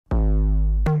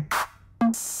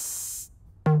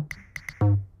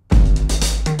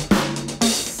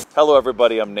Hello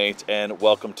everybody, I'm Nate and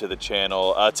welcome to the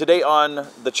channel. Today on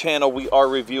the channel we are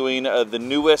reviewing the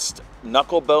newest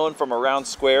Knuckle Bone from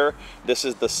Aroundsquare. This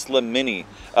is the Slimini.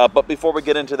 But before we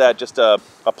get into that, just a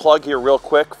plug here real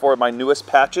quick for my newest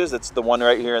patches. It's the one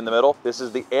right here in the middle. This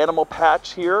is the animal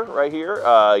patch here, right here.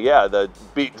 Yeah, the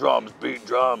beat drums,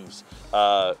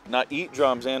 not eat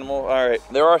drums, animal. All right,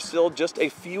 there are still just a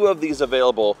few of these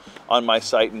available on my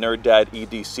site,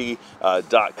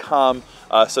 nerddadedc.com.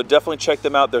 So definitely check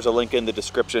them out. There's a link in the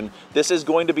description. This is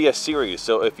going to be a series,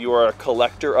 so if you are a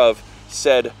collector of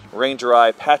said Ranger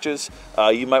Eye patches,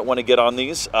 you might want to get on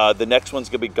these. The next one's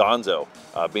going to be Gonzo,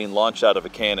 being launched out of a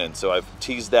cannon. So I've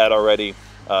teased that already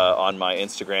on my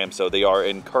Instagram, so they are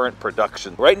in current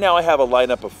production. Right now I have a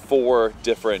lineup of 4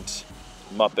 different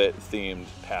Muppet themed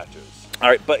patches. All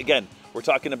right, but again, we're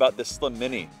talking about the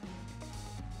Slimini.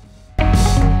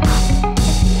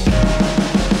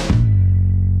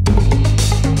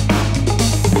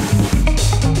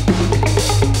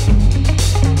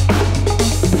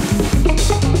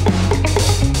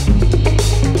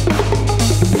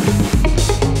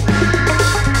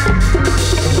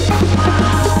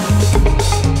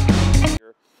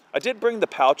 I did bring the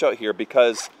pouch out here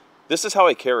because this is how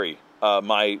I carry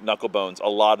my knuckle bones a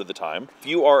lot of the time. If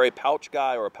you are a pouch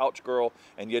guy or a pouch girl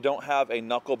and you don't have a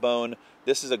knuckle bone,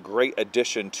 this is a great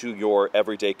addition to your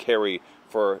everyday carry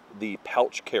for the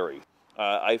pouch carry.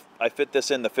 I fit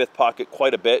this in the 5th pocket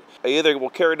quite a bit. I either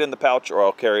will carry it in the pouch or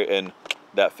I'll carry it in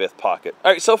that 5th pocket.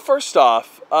 All right, so first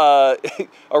off,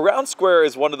 Aroundsquare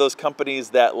is one of those companies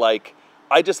that, like,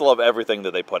 I just love everything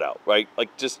that they put out, right?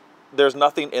 Like, just there's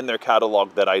nothing in their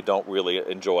catalog that I don't really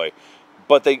enjoy.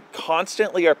 But they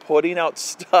constantly are putting out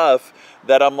stuff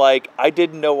that I'm like, I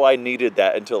didn't know I needed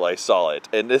that until I saw it.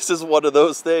 And this is one of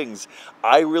those things.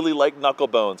 I really like knuckle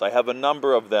bones. I have a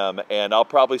number of them, and I'll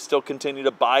probably still continue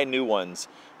to buy new ones.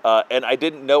 And I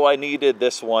didn't know I needed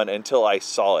this one until I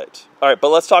saw it. All right, but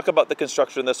let's talk about the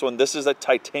construction of this one. This is a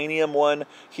titanium one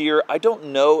here. I don't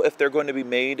know if they're going to be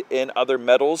made in other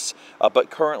metals, but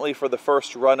currently for the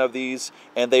first run of these,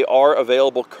 and they are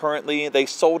available currently. They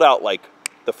sold out, like,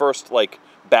 the first, like,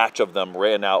 batch of them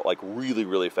ran out, like, really,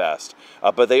 really fast.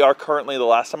 But they are currently, the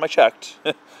last time I checked,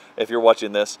 if you're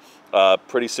watching this,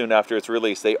 pretty soon after it's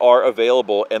released, they are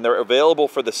available, and they're available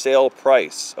for the sale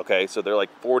price, okay? So they're like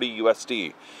 40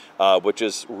 USD, which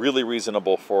is really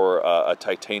reasonable for a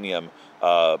titanium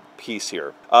piece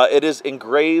here. It is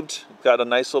engraved, got a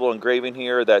nice little engraving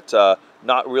here that's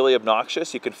not really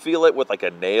obnoxious. You can feel it with like a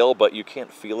nail, but you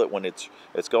can't feel it when it's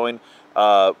going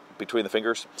between the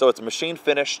fingers. So it's machine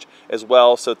finished as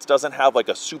well, so it doesn't have like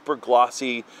a super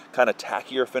glossy kind of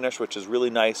tackier finish, which is really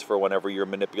nice for whenever you're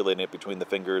manipulating it between the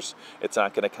fingers. It's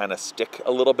not going to kind of stick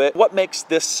a little bit. What makes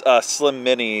this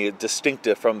Slimini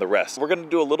distinctive from the rest? We're going to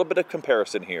do a little bit of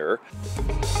comparison here.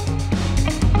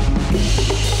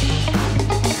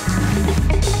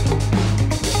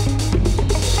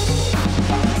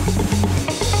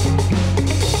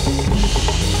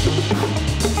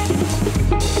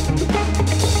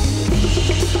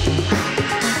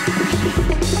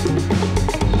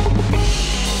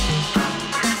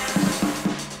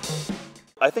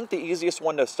 I think the easiest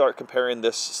one to start comparing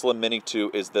this Slimini to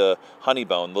is the Honey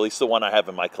Bone, at least the one I have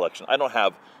in my collection. I don't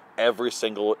have every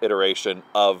single iteration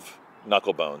of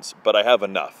knuckle bones, but I have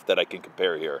enough that I can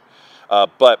compare here.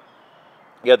 But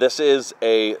yeah, this is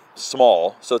a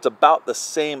small, so it's about the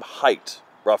same height,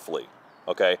 roughly,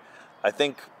 okay? I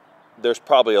think there's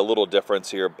probably a little difference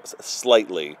here,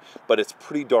 slightly, but it's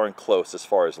pretty darn close as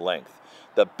far as length.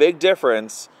 The big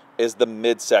difference is the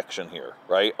midsection here,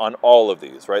 right? On all of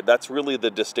these, right? That's really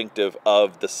the distinctive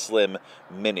of the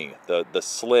Slimini, the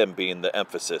slim being the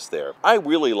emphasis there. I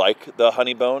really like the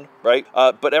Honey Bone, right?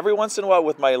 But every once in a while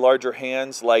with my larger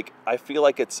hands, like, I feel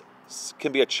like it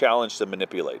can be a challenge to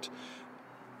manipulate.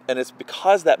 And it's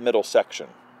because that middle section,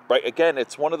 right? Again,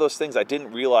 it's one of those things I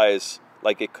didn't realize,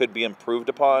 like, it could be improved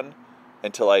upon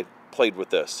until I played with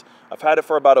this. I've had it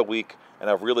for about a week, and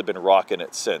I've really been rocking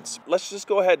it since. Let's just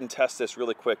go ahead and test this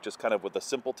really quick, just kind of with a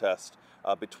simple test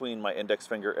between my index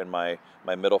finger and my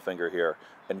middle finger here,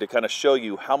 and to kind of show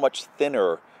you how much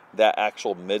thinner that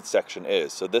actual midsection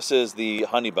is. So this is the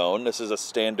Honey Bone. This is a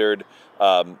standard,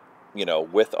 you know,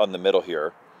 width on the middle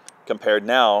here, compared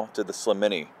now to the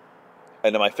Slimini.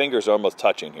 And then my fingers are almost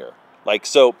touching here. Like,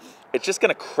 so it's just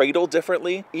gonna cradle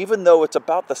differently, even though it's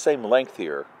about the same length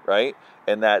here, right?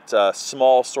 And that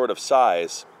small sort of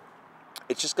size,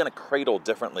 it's just going to cradle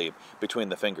differently between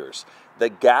the fingers. The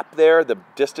gap there, the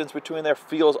distance between there,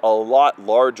 feels a lot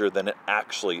larger than it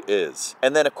actually is.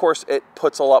 And then, of course, it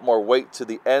puts a lot more weight to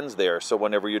the ends there. So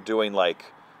whenever you're doing, like,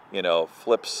 you know,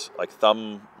 flips, like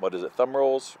thumb, what is it, thumb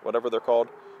rolls, whatever they're called,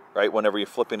 right? Whenever you're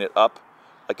flipping it up,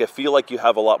 like I feel like you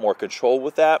have a lot more control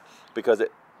with that because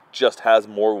it just has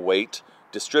more weight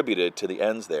distributed to the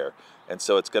ends there. And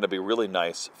so it's going to be really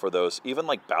nice for those, even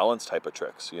like balance type of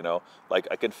tricks, you know? Like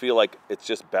I can feel like it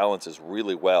just balances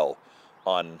really well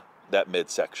on that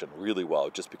midsection, really well,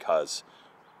 just because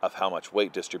of how much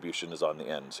weight distribution is on the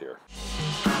ends here.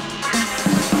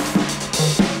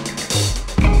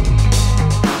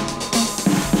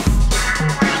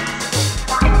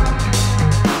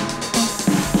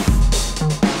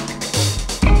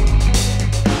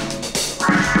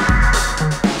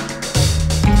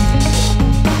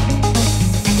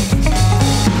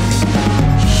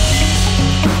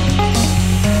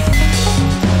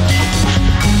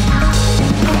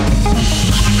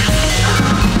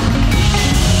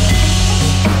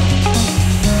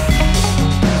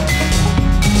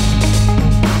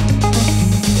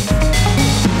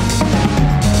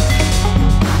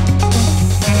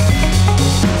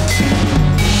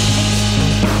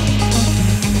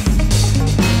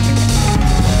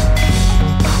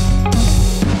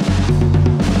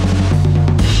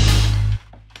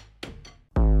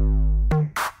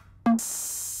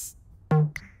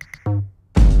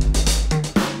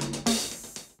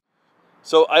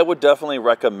 So I would definitely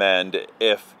recommend,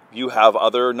 if you have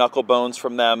other knuckle bones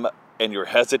from them and you're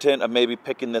hesitant of maybe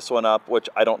picking this one up, which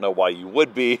I don't know why you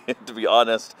would be, to be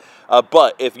honest.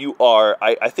 But if you are,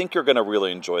 I think you're going to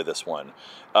really enjoy this one.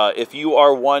 If you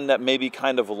are one that maybe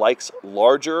kind of likes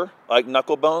larger like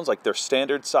knuckle bones, like their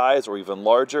standard size or even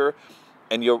larger,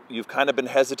 and you've kind of been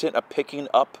hesitant of picking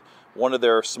up one of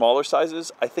their smaller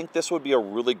sizes, I think this would be a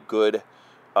really good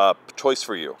choice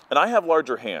for you. And I have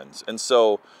larger hands, and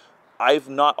so I've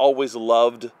not always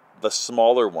loved the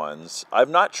smaller ones. I've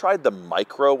not tried the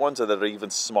micro ones that are even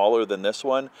smaller than this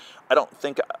one. I don't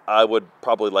think I would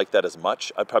probably like that as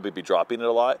much. I'd probably be dropping it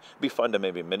a lot. It'd be fun to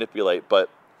maybe manipulate,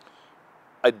 but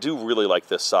I do really like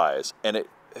this size, and it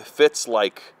fits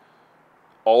like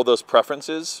all those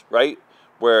preferences, right?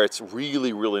 Where it's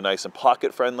really, really nice and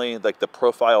pocket friendly. Like the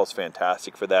profile is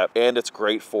fantastic for that. And it's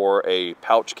great for a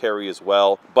pouch carry as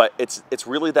well. But it's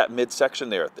really that midsection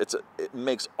there. It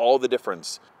makes all the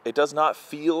difference. It does not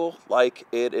feel like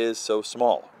it is so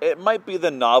small. It might be the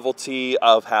novelty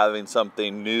of having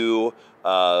something new,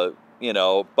 you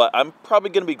know, but I'm probably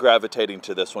going to be gravitating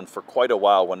to this one for quite a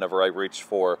while whenever I reach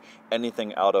for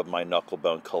anything out of my knuckle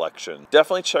bone collection.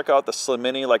 Definitely check out the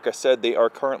Slimini. Like I said, they are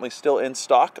currently still in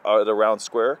stock at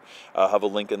Aroundsquare. I'll have a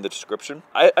link in the description.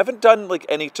 I haven't done like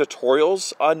any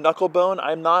tutorials on knuckle bone.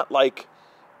 I'm not like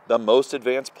the most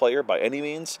advanced player by any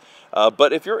means,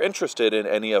 but if you're interested in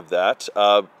any of that,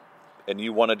 and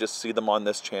you want to just see them on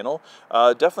this channel,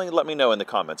 definitely let me know in the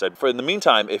comments. For in the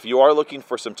meantime, if you are looking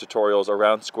for some tutorials,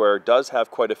 Aroundsquare does have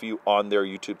quite a few on their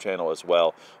YouTube channel as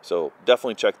well. So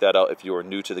definitely check that out if you are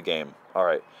new to the game. All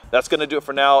right, that's going to do it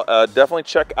for now. Definitely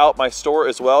check out my store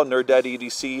as well, Nerd Daddy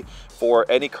EDC, for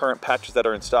any current patches that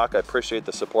are in stock. I appreciate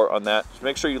the support on that. Just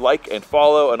make sure you like and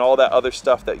follow and all that other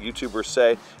stuff that YouTubers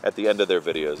say at the end of their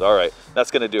videos. All right, that's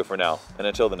going to do it for now. And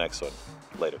until the next one,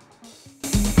 later.